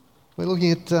We're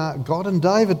looking at God and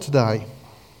David today.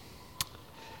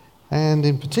 And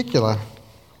in particular,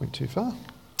 went too far,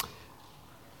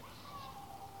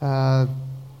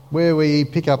 where we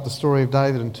pick up the story of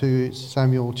David in 2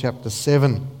 Samuel chapter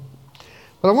 7.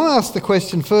 But I want to ask the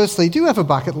question firstly, do you have a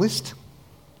bucket list?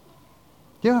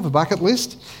 Do you have a bucket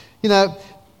list? You know,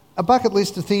 a bucket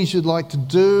list of things you'd like to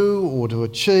do or to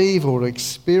achieve or to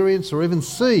experience or even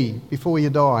see before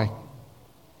you die.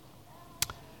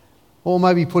 Or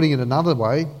maybe putting it another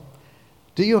way,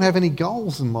 do you have any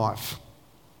goals in life?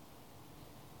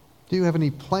 Do you have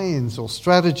any plans or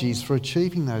strategies for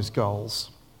achieving those goals?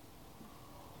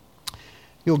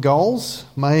 Your goals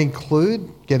may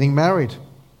include getting married,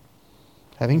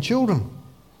 having children,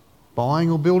 buying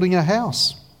or building a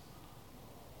house,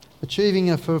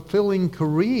 achieving a fulfilling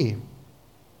career.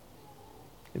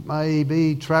 It may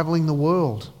be travelling the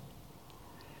world,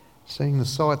 seeing the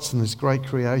sights in this great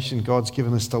creation God's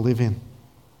given us to live in.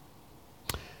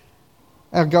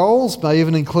 Our goals may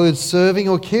even include serving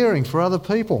or caring for other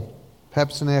people,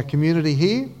 perhaps in our community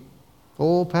here,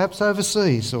 or perhaps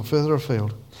overseas or further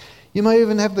afield. You may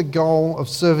even have the goal of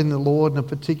serving the Lord in a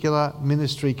particular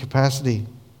ministry capacity.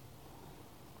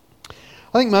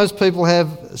 I think most people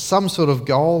have some sort of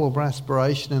goal or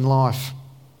aspiration in life.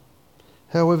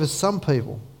 However, some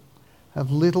people have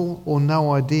little or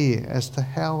no idea as to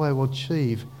how they will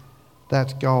achieve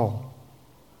that goal.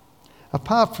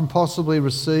 Apart from possibly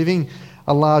receiving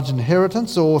a large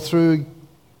inheritance or through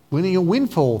winning a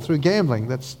windfall through gambling.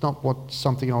 That's not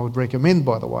something I would recommend,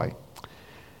 by the way.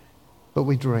 But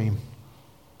we dream.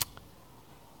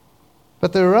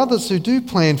 But there are others who do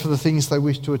plan for the things they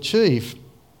wish to achieve.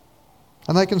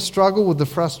 And they can struggle with the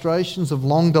frustrations of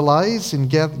long delays in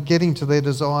getting to their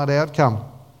desired outcome.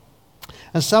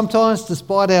 And sometimes,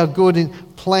 despite our good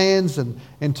plans and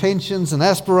intentions and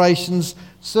aspirations,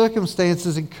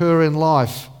 circumstances occur in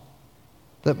life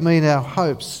that mean our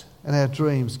hopes and our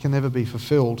dreams can never be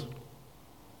fulfilled.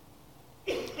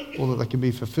 Or that they can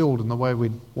be fulfilled in the way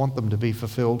we'd want them to be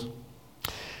fulfilled.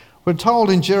 We're told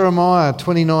in Jeremiah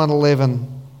 29:11,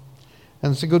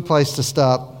 and it's a good place to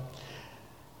start,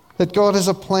 that God has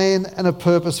a plan and a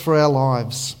purpose for our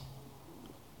lives.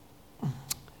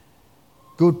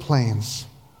 Good plans.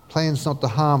 Plans not to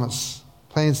harm us.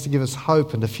 Plans to give us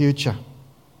hope and a future.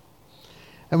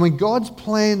 And when God's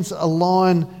plans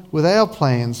align with our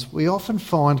plans, we often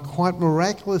find quite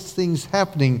miraculous things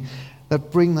happening that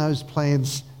bring those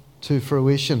plans to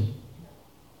fruition.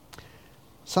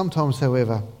 Sometimes,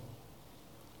 however,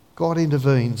 God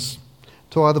intervenes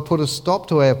to either put a stop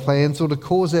to our plans or to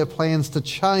cause our plans to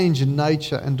change in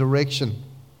nature and direction.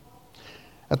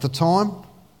 At the time,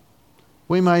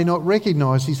 we may not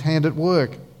recognise His hand at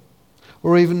work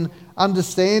or even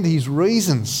understand His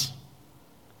reasons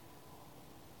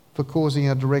for causing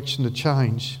our direction to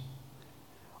change.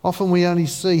 Often we only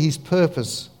see His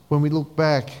purpose when we look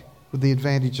back with the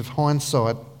advantage of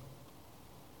hindsight.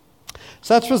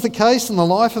 Such was the case in the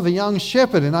life of a young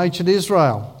shepherd in ancient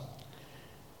Israel,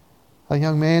 a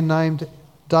young man named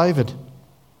David.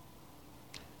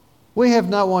 We have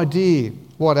no idea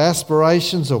what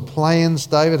aspirations or plans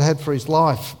David had for his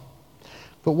life.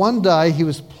 But one day he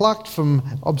was plucked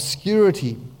from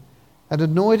obscurity and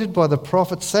anointed by the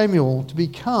prophet Samuel to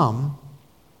become,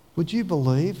 would you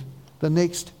believe, the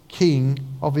next king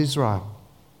of Israel.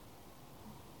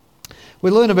 We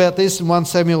learn about this in 1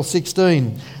 Samuel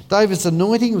 16. David's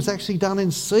anointing was actually done in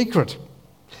secret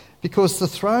because the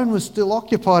throne was still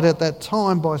occupied at that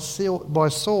time by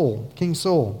Saul, King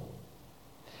Saul.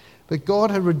 But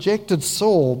God had rejected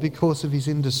Saul because of his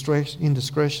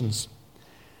indiscretions.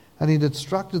 And he'd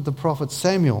instructed the prophet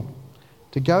Samuel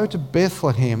to go to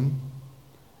Bethlehem,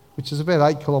 which is about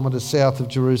 8 kilometres south of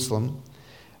Jerusalem,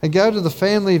 and go to the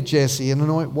family of Jesse and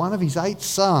anoint one of his 8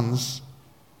 sons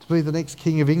to be the next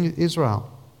king of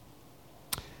Israel.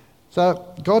 So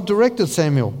God directed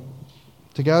Samuel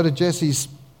to go to Jesse's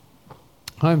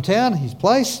hometown, his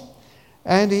place,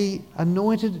 and he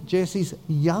anointed Jesse's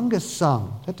youngest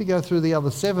son. Had to go through the other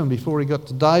 7 before he got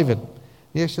to David.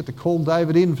 He actually had to call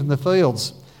David in from the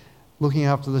fields, looking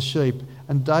after the sheep.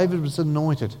 And David was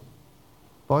anointed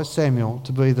by Samuel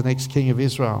to be the next king of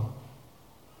Israel.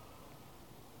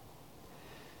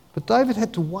 But David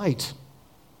had to wait.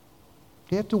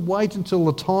 He had to wait until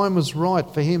the time was right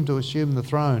for him to assume the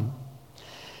throne.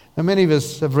 Now, many of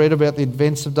us have read about the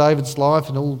events of David's life,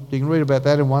 and you can read about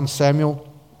that in 1 Samuel.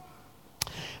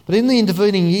 But in the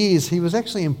intervening years, he was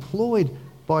actually employed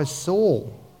by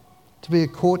Saul to be a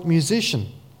court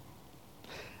musician.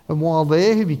 And while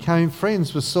there, he became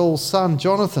friends with Saul's son,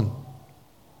 Jonathan.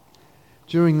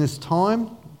 During this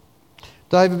time,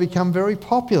 David became very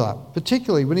popular,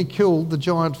 particularly when he killed the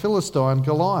giant Philistine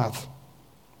Goliath.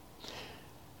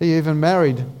 He even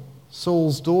married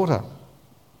Saul's daughter.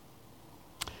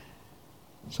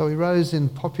 So he rose in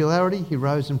popularity, he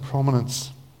rose in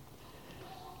prominence.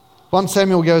 1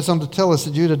 Samuel goes on to tell us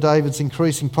that due to David's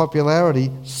increasing popularity,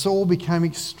 Saul became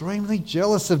extremely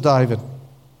jealous of David.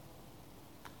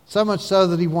 So much so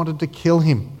that he wanted to kill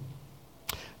him.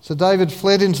 So David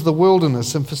fled into the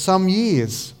wilderness, and for some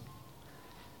years,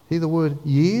 hear the word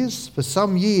years? For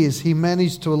some years he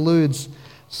managed to elude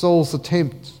Saul's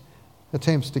attempts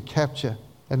to capture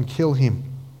and kill him.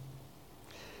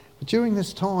 But during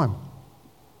this time,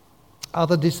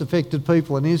 other disaffected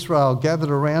people in Israel gathered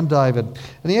around David,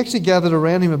 and he actually gathered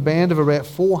around him a band of about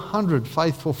 400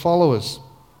 faithful followers.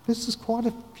 This is quite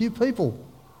a few people.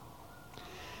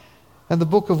 And the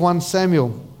book of 1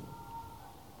 Samuel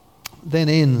then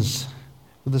ends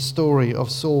with the story of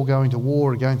Saul going to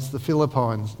war against the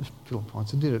Philistines.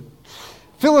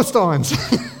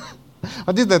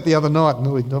 I did that the other night.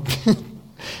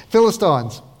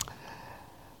 Philistines.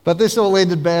 But this all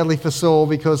ended badly for Saul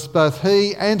because both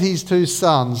he and his 2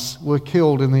 sons were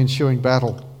killed in the ensuing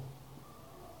battle.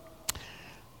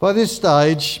 By this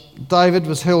stage, David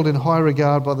was held in high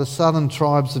regard by the southern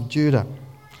tribes of Judah.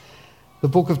 The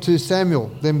book of 2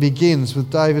 Samuel then begins with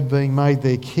David being made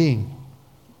their king.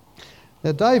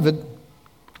 Now David,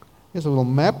 here's a little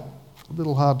map, a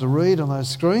little hard to read on those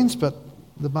screens, but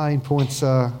the main points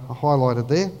are highlighted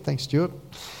there. Thanks, Stuart.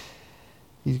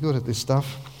 He's good at this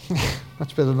stuff.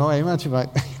 Much better than I am, aren't you, mate?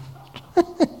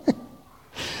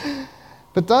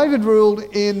 But David ruled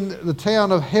in the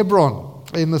town of Hebron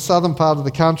in the southern part of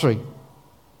the country.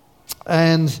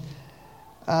 And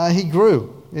he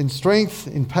grew in strength,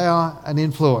 in power and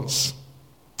influence.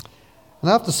 And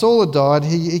after Saul had died,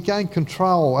 he gained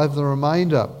control over the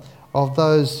remainder of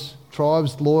those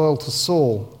tribes loyal to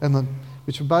Saul,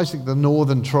 which were basically the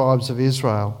northern tribes of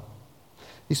Israel.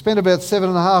 He spent about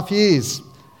 7.5 years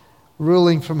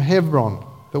ruling from Hebron.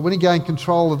 But when he gained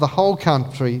control of the whole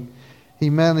country,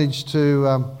 he moved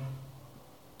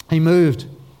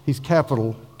his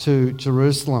capital to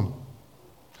Jerusalem.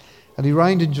 And he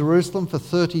reigned in Jerusalem for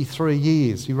 33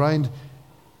 years. He reigned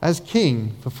as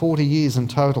king for 40 years in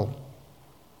total.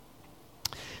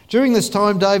 During this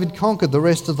time, David conquered the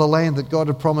rest of the land that God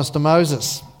had promised to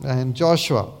Moses and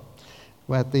Joshua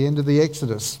at the end of the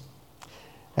Exodus.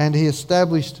 And he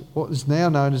established what is now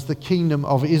known as the Kingdom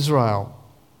of Israel.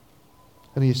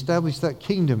 And he established that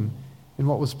kingdom in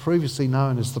what was previously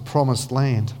known as the Promised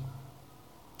Land.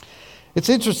 It's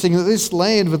interesting that this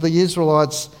land where the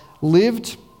Israelites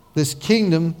lived, this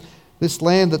kingdom, this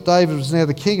land that David was now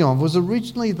the king of, was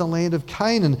originally the land of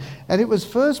Canaan. And it was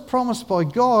first promised by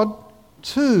God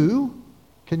to,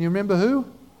 can you remember who?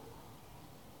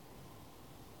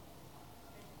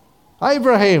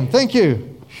 Abraham, thank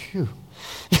you. Phew.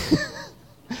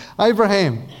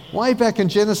 Abraham, way back in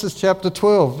Genesis chapter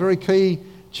 12, very key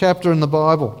chapter in the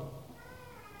Bible.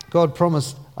 God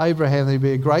promised Abraham that he'd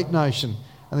be a great nation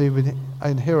and he would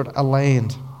inherit a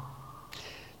land.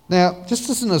 Now, just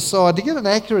as an aside, to get an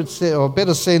accurate or a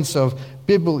better sense of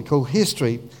biblical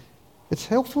history, it's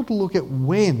helpful to look at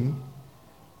when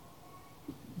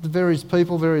the various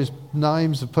people, various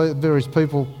names of various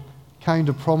people came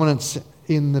to prominence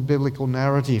in the biblical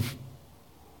narrative.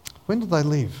 When did they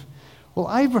live? Well,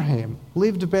 Abraham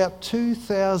lived about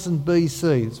 2000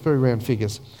 BC. It's very round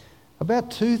figures.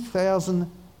 About 2000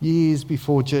 years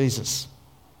before Jesus.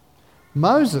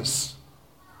 Moses,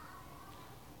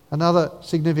 another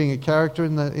significant character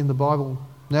in the Bible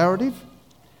narrative,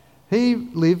 he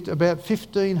lived about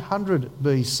 1500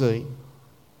 BC.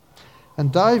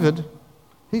 And David,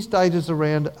 his date is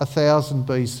around 1000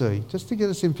 BC, just to get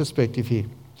us in perspective here.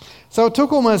 So it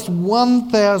took almost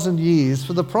 1,000 years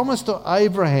for the promise to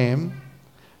Abraham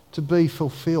to be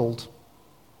fulfilled.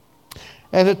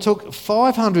 And it took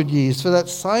 500 years for that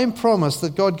same promise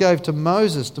that God gave to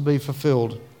Moses to be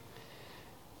fulfilled.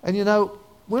 And you know,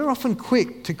 we're often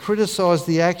quick to criticise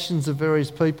the actions of various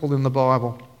people in the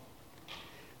Bible.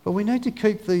 But we need to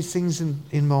keep these things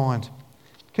in mind.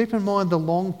 Keep in mind the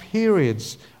long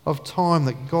periods of time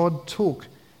that God took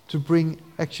to bring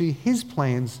actually his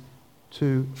plans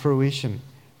to fruition,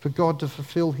 for God to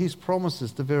fulfill his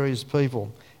promises to various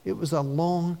people. It was a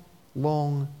long,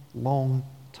 long, long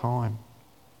time.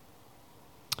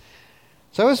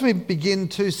 So as we begin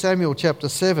 2 Samuel chapter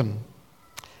 7,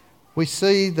 we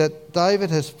see that David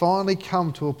has finally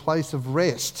come to a place of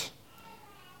rest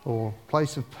or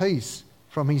place of peace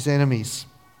from his enemies.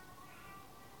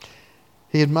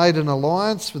 He had made an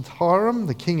alliance with Hiram,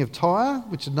 the king of Tyre,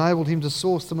 which enabled him to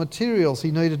source the materials he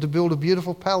needed to build a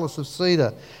beautiful palace of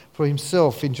cedar for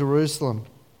himself in Jerusalem.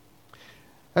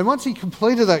 And once he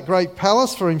completed that great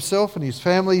palace for himself and his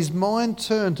family, his mind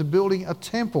turned to building a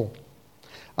temple,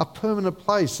 a permanent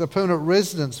place, a permanent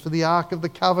residence for the Ark of the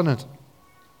Covenant.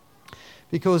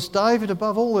 Because David,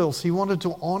 above all else, he wanted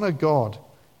to honour God.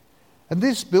 And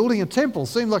this building a temple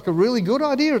seemed like a really good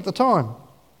idea at the time.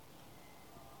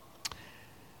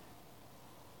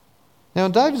 Now,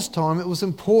 in David's time, it was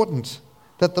important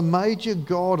that the major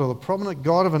god or the prominent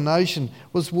god of a nation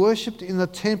was worshipped in the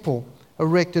temple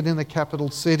erected in the capital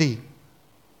city.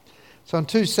 So in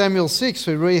 2 Samuel 6,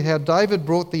 we read how David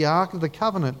brought the Ark of the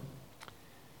Covenant.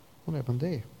 What happened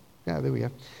there? Yeah, there we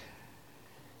go.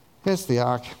 There's the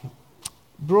Ark.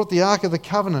 Brought the Ark of the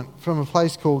Covenant from a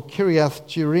place called Kiriath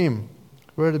Jearim,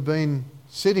 where it had been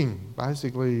sitting,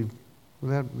 basically,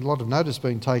 without a lot of notice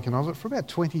being taken of it, for about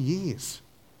 20 years.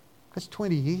 That's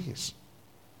 20 years.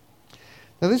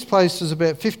 Now, this place was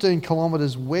about 15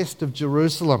 kilometres west of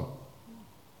Jerusalem.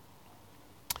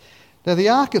 Now, the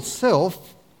ark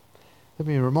itself, let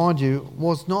me remind you,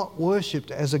 was not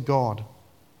worshipped as a god,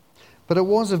 but it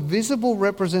was a visible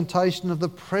representation of the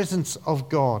presence of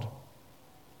God.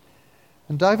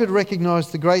 And David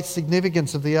recognised the great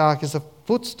significance of the ark as the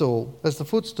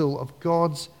footstool of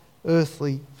God's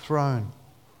earthly throne.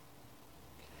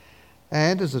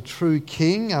 And as a true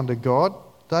king under God,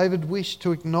 David wished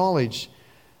to acknowledge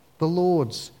the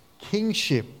Lord's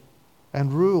kingship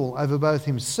and rule over both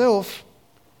himself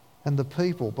and the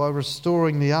people by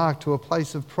restoring the ark to a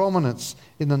place of prominence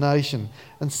in the nation.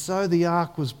 And so the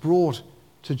ark was brought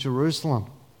to Jerusalem.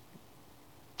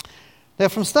 Now,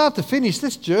 from start to finish,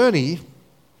 this journey,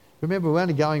 remember we're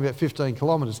only going about 15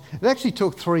 kilometres, it actually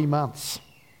took 3 months.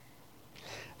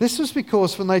 This was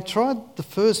because when they tried to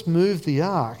first move the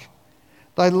ark,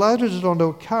 they loaded it onto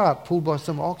a cart pulled by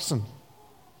some oxen.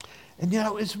 And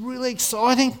it's really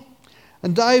exciting.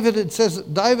 And it says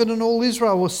that David and all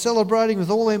Israel were celebrating with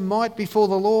all their might before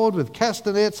the Lord, with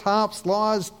castanets, harps,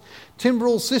 lyres,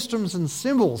 timbrels, sistrums and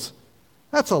cymbals.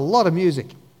 That's a lot of music,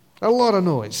 a lot of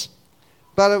noise.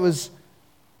 But it was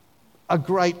a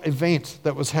great event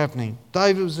that was happening.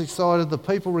 David was excited, the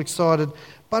people were excited.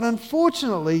 But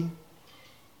unfortunately,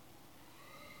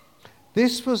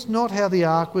 this was not how the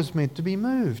ark was meant to be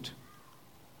moved.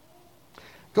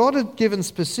 God had given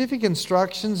specific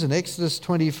instructions in Exodus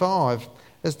 25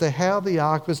 as to how the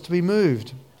ark was to be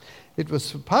moved. It was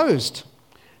supposed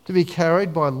to be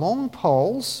carried by long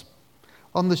poles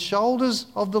on the shoulders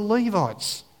of the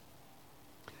Levites.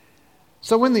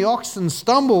 So when the oxen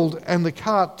stumbled and the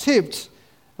cart tipped,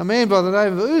 a man by the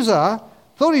name of Uzzah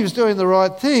thought he was doing the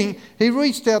right thing. He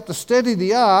reached out to steady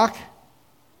the ark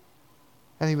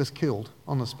and he was killed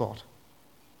on the spot.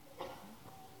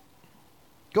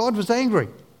 God was angry.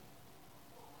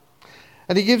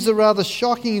 And he gives a rather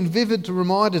shocking and vivid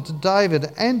reminder to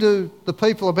David and to the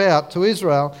people to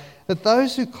Israel, that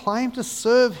those who claim to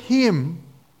serve him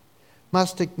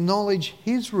must acknowledge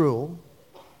his rule,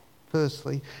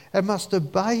 firstly, and must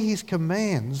obey his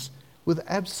commands with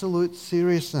absolute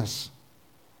seriousness.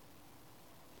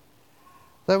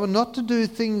 They were not to do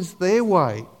things their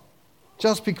way,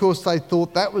 just because they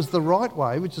thought that was the right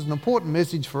way, which is an important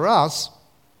message for us,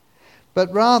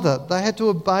 but rather they had to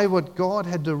obey what God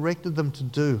had directed them to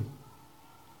do.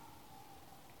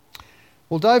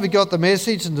 Well, David got the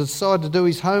message and decided to do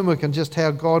his homework on just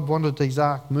how God wanted his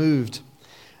ark moved.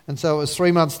 And so it was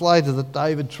 3 months later that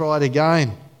David tried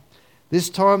again. This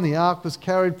time the ark was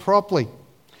carried properly.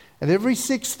 And every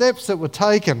 6 steps that were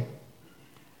taken,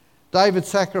 David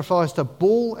sacrificed a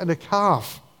bull and a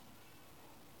calf.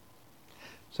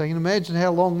 So you can imagine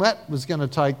how long that was going to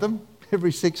take them,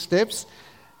 every 6 steps.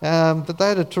 But they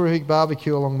had a terrific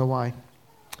barbecue along the way.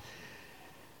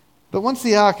 But once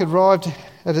the ark arrived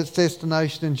at its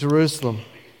destination in Jerusalem,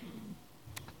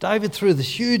 David threw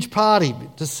this huge party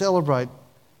to celebrate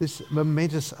this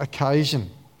momentous occasion.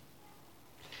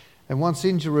 And once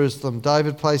in Jerusalem,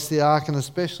 David placed the ark in a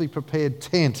specially prepared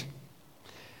tent.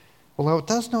 Although it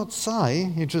does not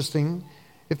say, interesting,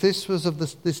 if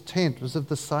this tent was of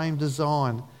the same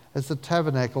design as the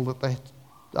tabernacle that the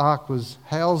ark was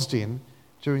housed in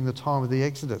during the time of the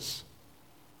Exodus.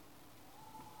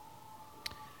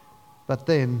 But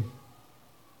then,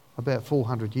 about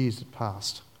 400 years had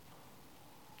passed.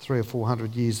 300 or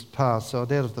 400 years had passed, so I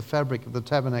doubt if the fabric of the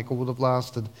tabernacle would have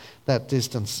lasted that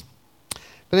distance.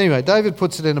 But anyway, David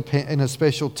puts it in a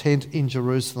special tent in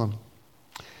Jerusalem.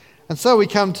 And so we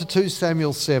come to 2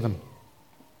 Samuel 7.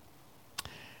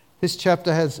 This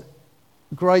chapter has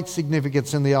great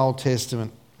significance in the Old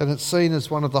Testament. And it's seen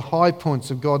as one of the high points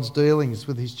of God's dealings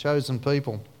with his chosen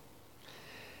people,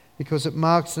 because it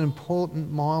marks an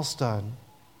important milestone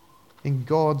in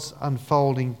God's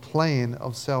unfolding plan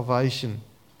of salvation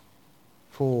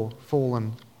for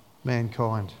fallen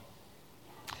mankind.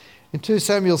 In 2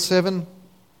 Samuel 7,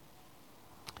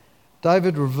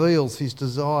 David reveals his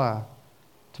desire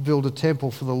to build a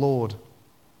temple for the Lord.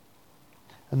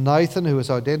 And Nathan, who is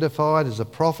identified as a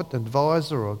prophet,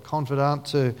 advisor or confidant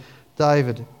to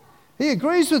David, he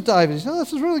agrees with David. He says,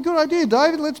 this is a really good idea,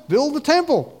 David, let's build the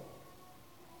temple.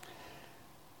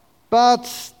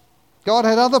 But God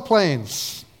had other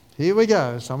plans. Here we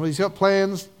go. Somebody's got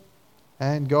plans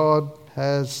and God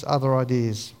has other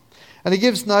ideas. And he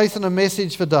gives Nathan a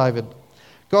message for David.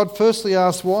 God firstly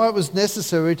asks why it was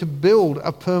necessary to build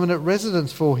a permanent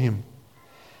residence for him.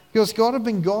 Because God had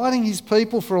been guiding his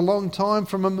people for a long time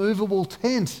from a movable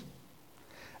tent.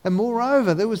 And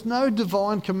moreover, there was no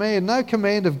divine command, no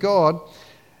command of God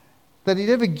that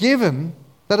he'd ever given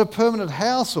that a permanent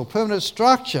house or permanent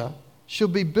structure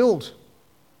should be built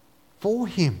for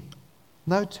him.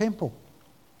 No temple.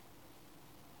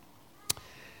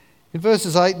 In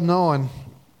verses 8 and 9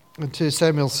 in 2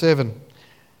 Samuel 7,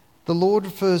 the Lord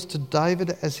refers to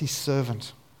David as his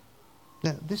servant.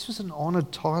 Now, this was an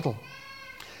honoured title.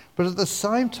 But at the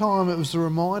same time, it was a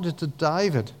reminder to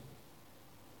David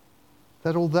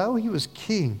that although he was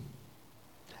king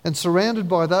and surrounded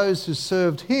by those who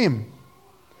served him,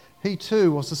 he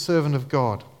too was a servant of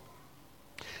God.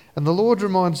 And the Lord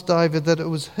reminds David that it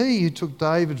was he who took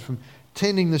David from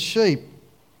tending the sheep.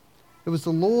 It was the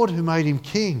Lord who made him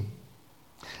king.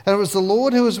 And it was the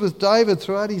Lord who was with David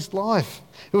throughout his life.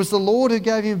 It was the Lord who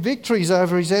gave him victories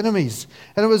over his enemies.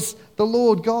 And it was the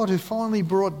Lord God who finally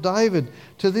brought David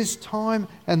to this time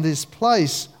and this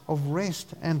place of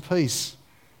rest and peace.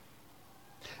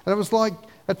 And it was like,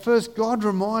 at first, God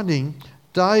reminding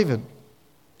David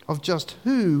of just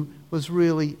who was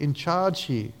really in charge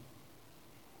here.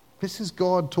 This is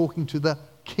God talking to the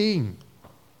king.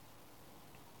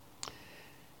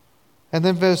 And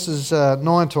then verses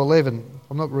 9 to 11.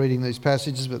 I'm not reading these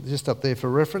passages, but just up there for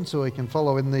reference, so we can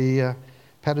follow in the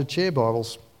padded chair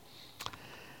Bibles.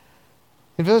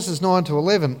 In verses 9 to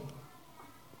 11,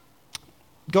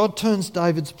 God turns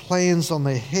David's plans on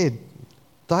their head.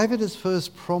 David has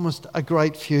first promised a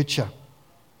great future.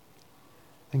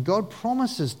 And God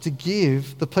promises to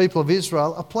give the people of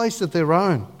Israel a place of their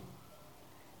own.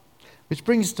 Which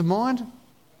brings to mind,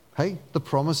 the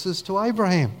promises to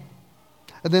Abraham.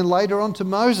 And then later on to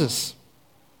Moses.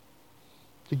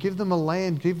 To give them a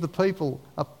land, give the people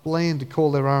a land to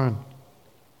call their own.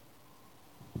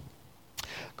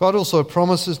 God also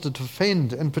promises to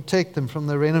defend and protect them from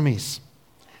their enemies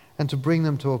and to bring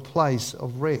them to a place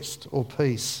of rest or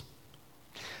peace.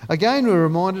 Again, we're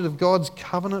reminded of God's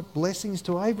covenant blessings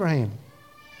to Abraham.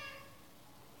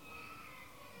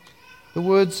 The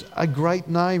words "a great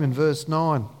name" in verse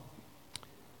 9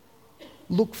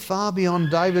 look far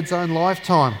beyond David's own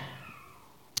lifetime,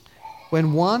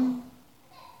 when one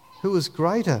who was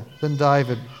greater than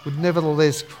David would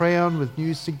nevertheless crown with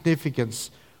new significance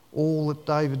all that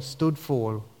David stood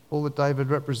for, all that David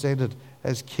represented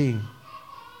as king.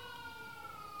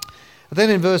 And then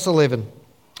in verse 11,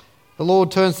 the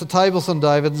Lord turns the tables on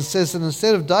David and says that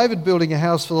instead of David building a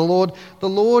house for the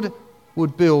Lord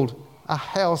would build a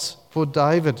house for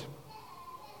David.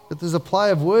 But there's a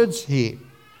play of words here,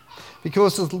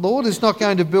 because the Lord is not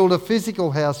going to build a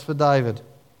physical house for David,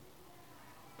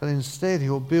 but instead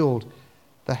he'll build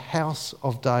the house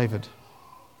of David,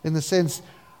 in the sense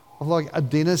of like a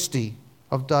dynasty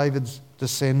of David's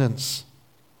descendants.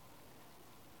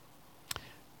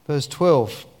 Verse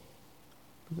 12.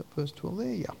 We've got verse 12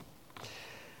 there, yeah.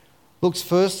 Looks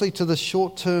firstly to the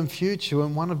short-term future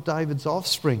when one of David's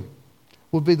offspring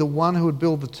would be the one who would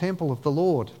build the temple of the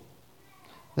Lord.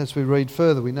 As we read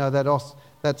further, we know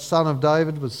that son of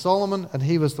David was Solomon, and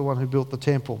he was the one who built the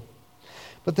temple.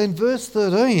 But then verse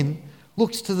 13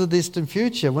 looks to the distant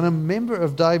future, when a member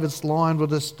of David's line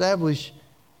would establish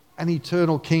an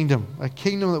eternal kingdom, a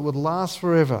kingdom that would last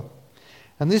forever.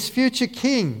 And this future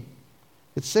king,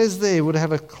 it says there, would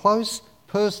have a close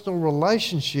personal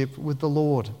relationship with the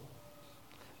Lord.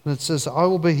 And it says, I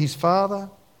will be his father,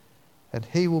 and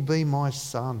he will be my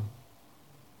son.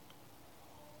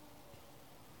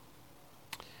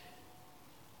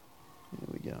 Here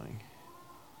we're going.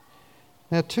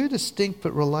 Now, two distinct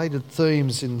but related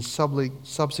themes in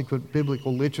subsequent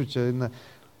biblical literature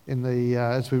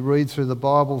as we read through the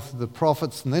Bible, through the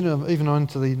prophets, and then even on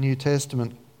to the New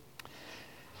Testament.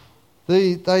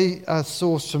 They are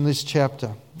sourced from this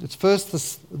chapter. It's first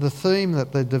the theme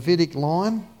that the Davidic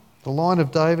line, the line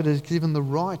of David, is given the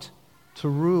right to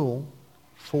rule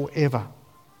forever.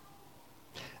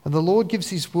 And the Lord gives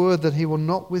his word that he will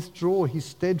not withdraw his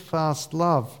steadfast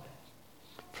love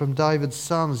from David's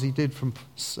son as he did from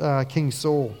King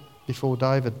Saul before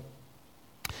David.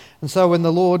 And so when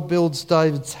the Lord builds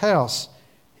David's house,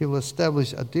 he will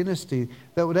establish a dynasty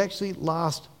that would actually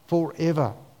last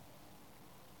forever.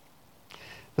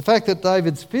 The fact that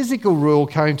David's physical rule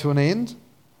came to an end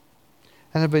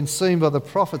and had been seen by the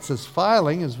prophets as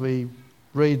failing, as we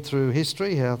read through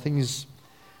history, how things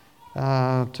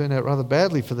turned out rather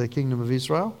badly for the kingdom of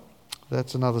Israel,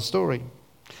 that's another story.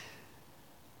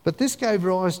 But this gave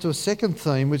rise to a second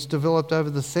theme which developed over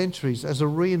the centuries as a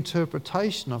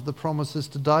reinterpretation of the promises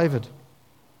to David.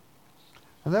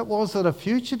 And that was that a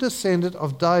future descendant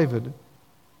of David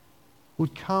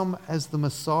would come as the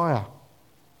Messiah.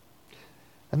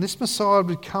 And this Messiah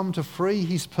would come to free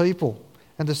his people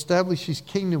and establish his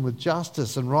kingdom with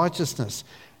justice and righteousness,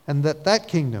 and that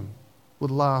kingdom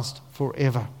would last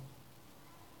forever.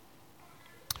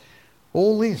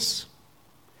 All this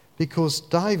because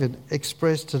David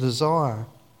expressed a desire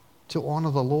to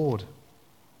honour the Lord.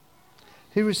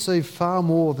 He received far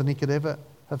more than he could ever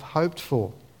have hoped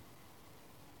for,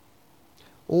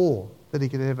 or that he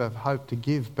could ever have hoped to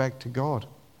give back to God.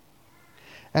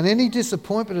 And any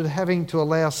disappointment at having to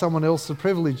allow someone else the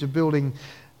privilege of building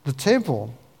the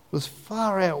temple was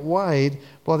far outweighed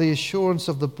by the assurance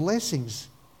of the blessings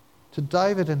to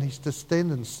David and his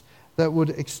descendants that would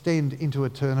extend into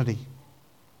eternity.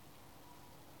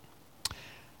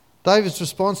 David's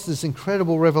response to this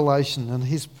incredible revelation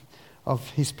and of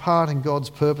his part in God's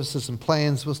purposes and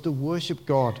plans was to worship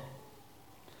God.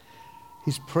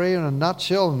 His prayer in a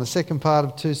nutshell in the second part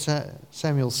of 2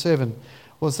 Samuel 7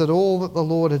 was that all that the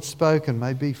Lord had spoken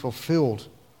may be fulfilled,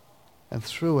 and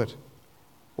through it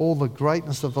all the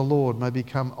greatness of the Lord may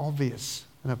become obvious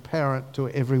and apparent to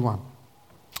everyone.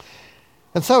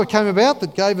 And so it came about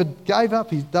that David gave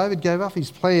up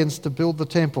his plans to build the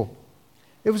temple.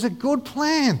 It was a good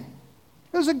plan.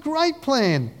 It was a great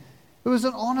plan. It was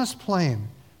an honest plan,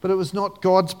 but it was not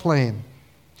God's plan.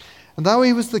 And though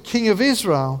he was the king of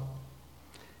Israel,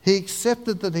 he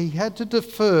accepted that he had to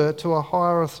defer to a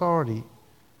higher authority.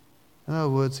 In other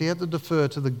words, he had to defer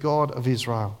to the God of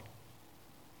Israel.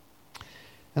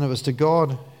 And it was to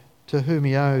God to whom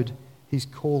he owed his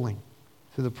calling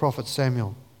through the prophet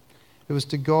Samuel. It was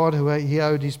to God who he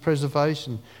owed his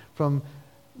preservation from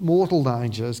mortal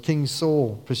danger as King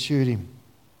Saul pursued him.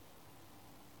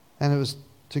 And it was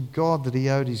to God that he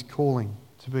owed his calling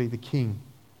to be the king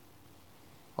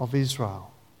of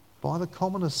Israel by the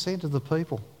common assent of the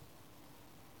people.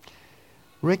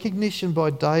 Recognition by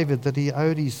David that he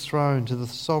owed his throne to the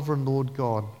sovereign Lord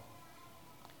God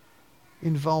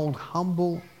involved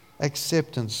humble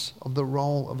acceptance of the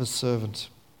role of a servant.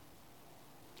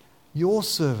 Your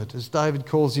servant, as David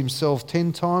calls himself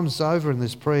 10 times over in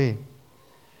this prayer.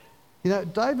 You know,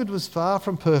 David was far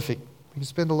from perfect. We can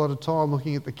spend a lot of time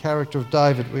looking at the character of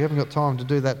David. We haven't got time to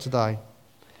do that today.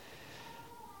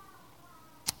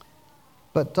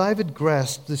 But David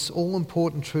grasped this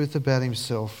all-important truth about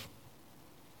himself.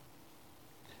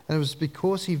 And it was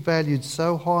because he valued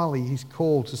so highly his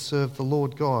call to serve the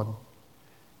Lord God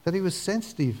that he was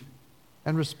sensitive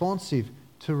and responsive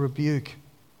to rebuke.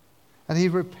 And he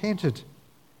repented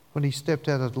when he stepped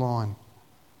out of line.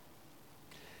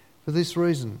 For this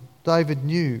reason, David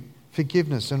knew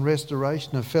forgiveness and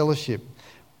restoration of fellowship,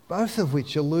 both of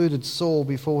which eluded Saul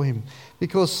before him,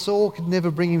 because Saul could never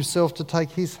bring himself to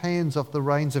take his hands off the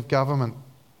reins of government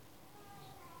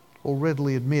or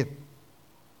readily admit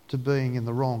to being in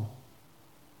the wrong.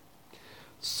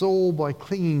 Saul, by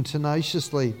clinging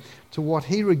tenaciously to what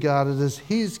he regarded as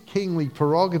his kingly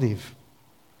prerogative,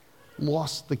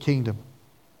 lost the kingdom.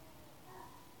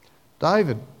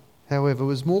 David, however,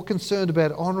 was more concerned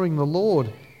about honouring the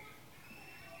Lord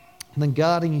than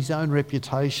guarding his own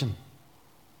reputation.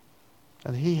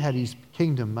 And he had his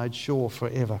kingdom made sure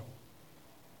forever.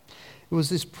 It was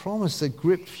this promise that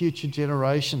gripped future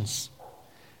generations,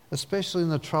 especially in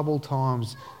the troubled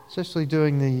times, especially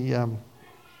during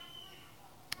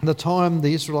the time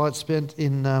the Israelites spent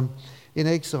in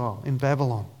exile in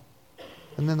Babylon.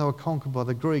 And then they were conquered by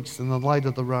the Greeks and then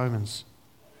later the Romans.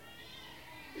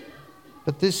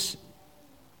 But this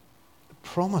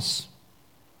promise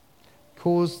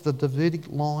caused the Davidic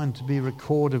line to be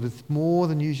recorded with more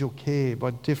than usual care by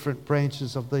different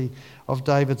branches of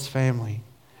David's family.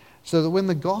 So that when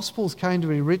the Gospels came to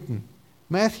be written,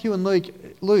 Matthew and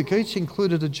Luke each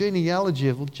included a genealogy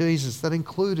of Jesus that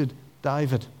included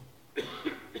David.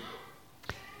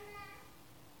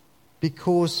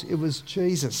 Because it was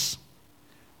Jesus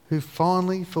who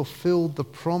finally fulfilled the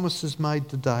promises made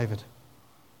to David.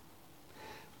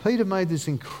 Peter made this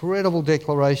incredible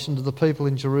declaration to the people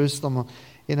in Jerusalem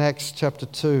in Acts chapter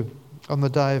 2 on the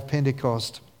day of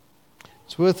Pentecost.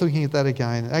 It's worth looking at that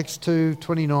again. Acts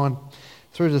 2:29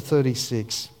 through to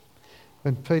 36.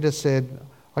 When Peter said,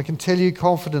 "I can tell you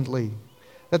confidently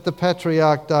that the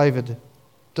patriarch David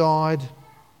died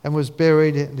and was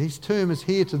buried, and his tomb is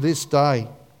here to this day.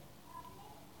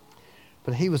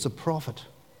 But he was a prophet.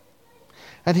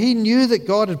 And he knew that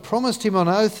God had promised him on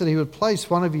oath that he would place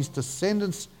one of his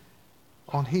descendants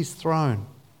on his throne.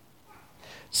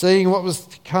 Seeing what was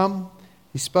to come,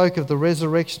 he spoke of the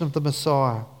resurrection of the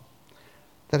Messiah,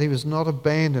 that he was not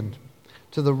abandoned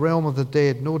to the realm of the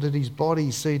dead, nor did his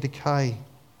body see decay.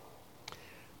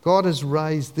 God has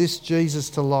raised this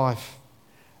Jesus to life,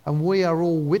 and we are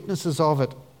all witnesses of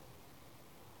it.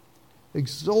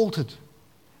 Exalted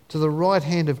to the right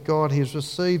hand of God, he has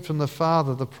received from the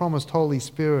Father the promised Holy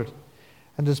Spirit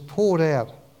and has poured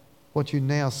out what you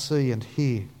now see and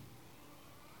hear."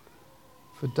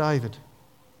 For David,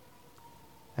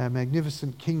 our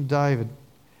magnificent King David,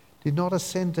 did not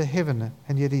ascend to heaven,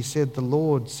 and yet he said, "The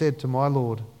Lord said to my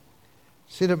Lord,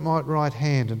 sit at my right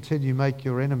hand until I make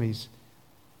your enemies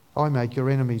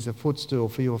a footstool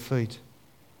for your feet.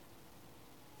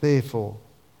 Therefore,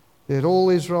 let all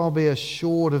Israel be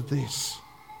assured of this.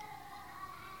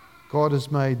 God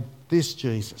has made this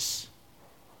Jesus,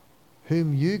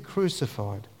 whom you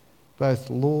crucified, both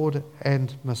Lord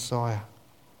and Messiah."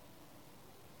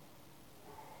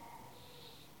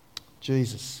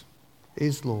 Jesus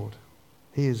is Lord.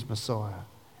 He is Messiah.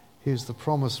 He is the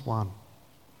promised one.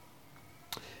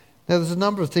 Now, there's a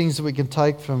number of things that we can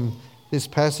take from this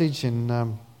passage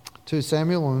in 2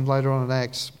 Samuel and later on in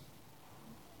Acts.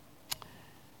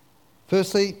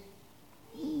 Firstly,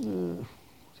 is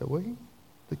that working?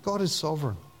 That God is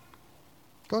sovereign.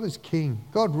 God is king.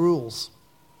 God rules.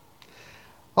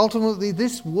 Ultimately,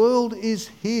 this world is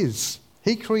his.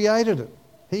 He created it.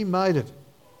 He made it.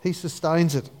 He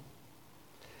sustains it.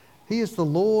 He is the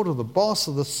Lord or the boss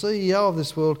or the CEO of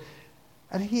this world,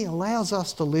 and he allows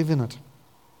us to live in it.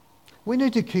 We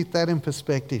need to keep that in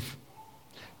perspective.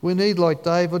 We need, like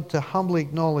David, to humbly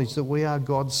acknowledge that we are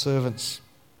God's servants.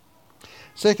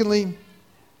 Secondly,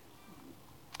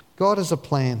 God has a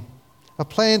plan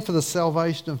for the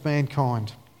salvation of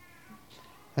mankind.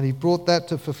 And he brought that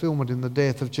to fulfillment in the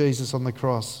death of Jesus on the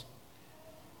cross.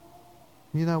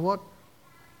 You know what?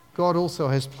 God also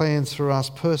has plans for us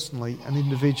personally and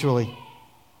individually.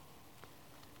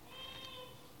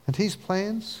 And his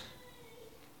plans,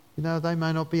 they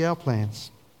may not be our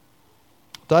plans.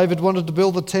 David wanted to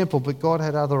build the temple, but God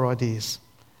had other ideas.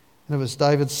 And it was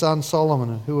David's son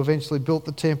Solomon who eventually built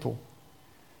the temple.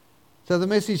 So the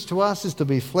message to us is to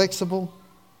be flexible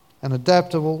and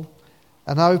adaptable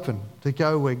and open to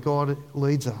go where God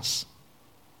leads us.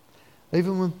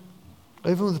 Even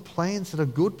with plans that are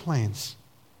good plans.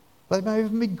 They may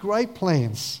even be great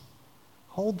plans.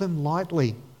 Hold them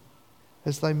lightly,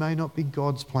 as they may not be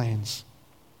God's plans.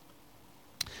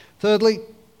 Thirdly,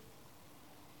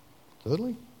 there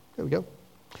we go.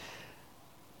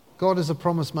 God is a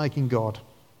promise-making God,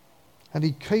 and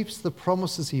he keeps the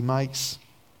promises he makes.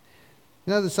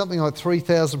 There's something like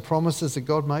 3,000 promises that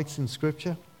God makes in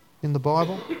Scripture, in the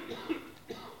Bible.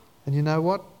 And you know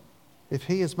what? If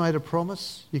he has made a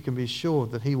promise, you can be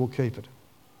assured that he will keep it.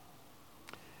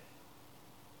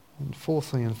 And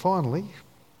fourthly and finally,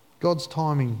 God's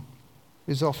timing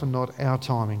is often not our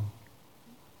timing.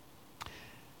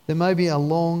 There may be a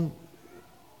long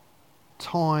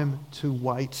time to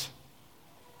wait.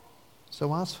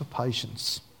 So ask for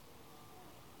patience.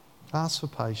 Ask for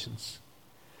patience.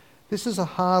 This is a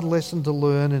hard lesson to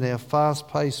learn in our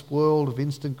fast-paced world of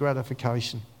instant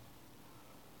gratification.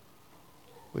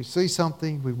 We see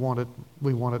something, we want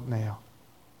it now.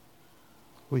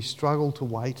 We struggle to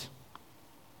wait.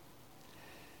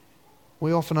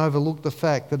 We often overlook the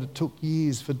fact that it took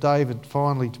years for David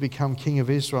finally to become king of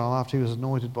Israel after he was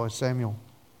anointed by Samuel.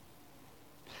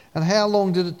 And how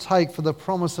long did it take for the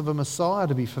promise of a Messiah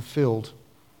to be fulfilled?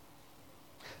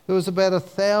 There was about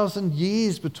 1,000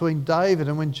 years between David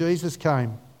and when Jesus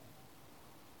came.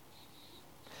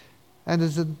 And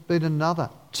there's been another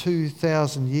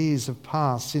 2,000 years have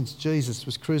passed since Jesus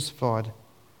was crucified.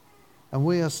 And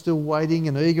we are still waiting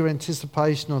in eager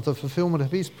anticipation of the fulfillment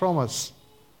of his promise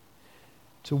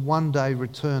to one day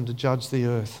return to judge the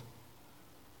earth.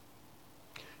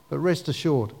 But rest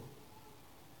assured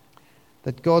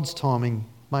that God's timing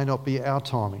may not be our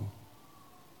timing,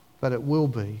 but it will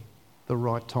be the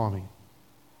right timing.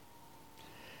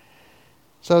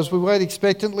 So as we wait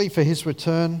expectantly for his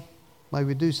return, may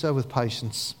we do so with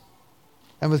patience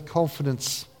and with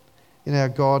confidence in our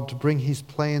God to bring his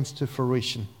plans to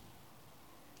fruition.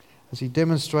 as he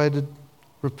demonstrated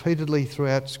repeatedly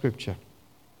throughout Scripture.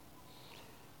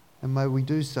 And may we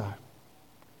do so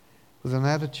with an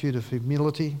attitude of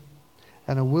humility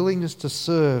and a willingness to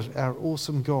serve our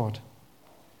awesome God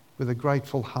with a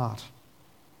grateful heart.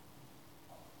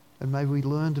 And may we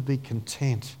learn to be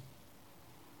content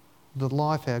with the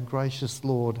life our gracious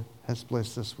Lord has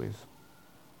blessed us with.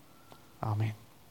 Amen.